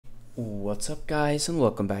What's up guys, and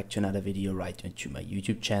welcome back to another video right into my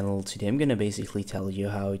YouTube channel. Today I'm gonna basically tell you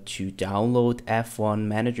how to download F1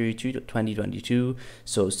 Manager 2022.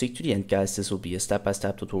 So stick to the end guys, this will be a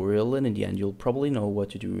step-by-step tutorial, and in the end you'll probably know what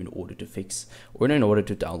to do in order to fix or in order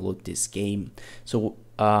to download this game. So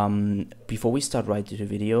before we start right to the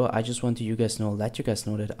video, I just want to let you guys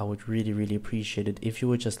know that I would really appreciate it if you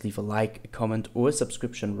would just leave a like, a comment, or a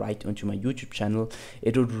subscription right onto my YouTube channel.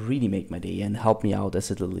 It would really make my day and help me out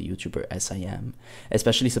as a little YouTuber as I am.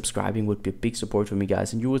 Especially subscribing would be a big support for me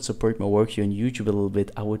guys, and you would support my work here on YouTube a little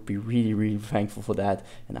bit. I would be really thankful for that,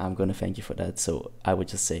 and I'm gonna thank you for that. So I would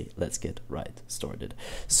just say let's get right started.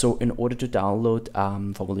 So in order to download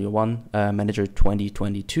Formula 1 Manager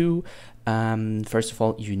 2022, first of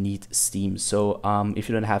all you need Steam. So if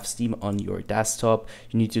you don't have Steam on your desktop,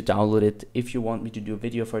 you need to download it. If you want me to do a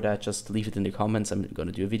video for that, just leave it in the comments. I'm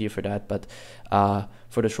gonna do a video for that, but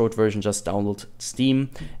for the short version, just download Steam.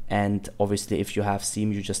 And obviously if you have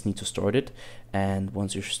Steam, you just need to start it. And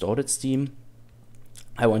once you've started Steam,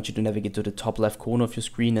 I want you to navigate to the top left corner of your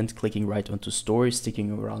screen and clicking right onto Story,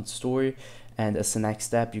 sticking around Story. And as the next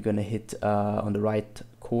step, you're gonna hit on the right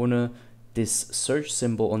corner this search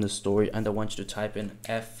symbol on the story, and I want you to type in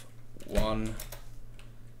F1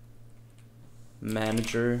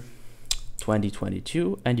 Manager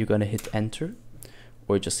 2022, and you're gonna hit enter,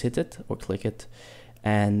 or just hit it or click it.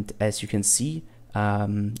 And as you can see,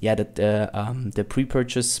 the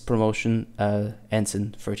pre-purchase promotion ends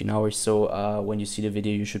in 13 hours. So when you see the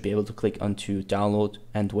video, you should be able to click onto download,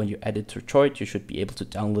 and when you add it to chart, you should be able to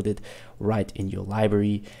download it right in your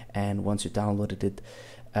library. And once you downloaded it,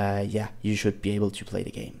 you should be able to play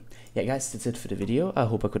the game. Yeah guys, that's it for the video. I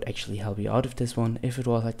hope I could actually help you out of this one. If it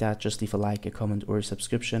was like that, just leave a like, a comment, or a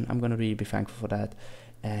subscription. I'm gonna really be thankful for that.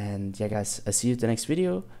 And yeah guys, I see you at the next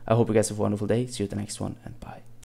video. I hope you guys have a wonderful day. See you at the next one, and bye.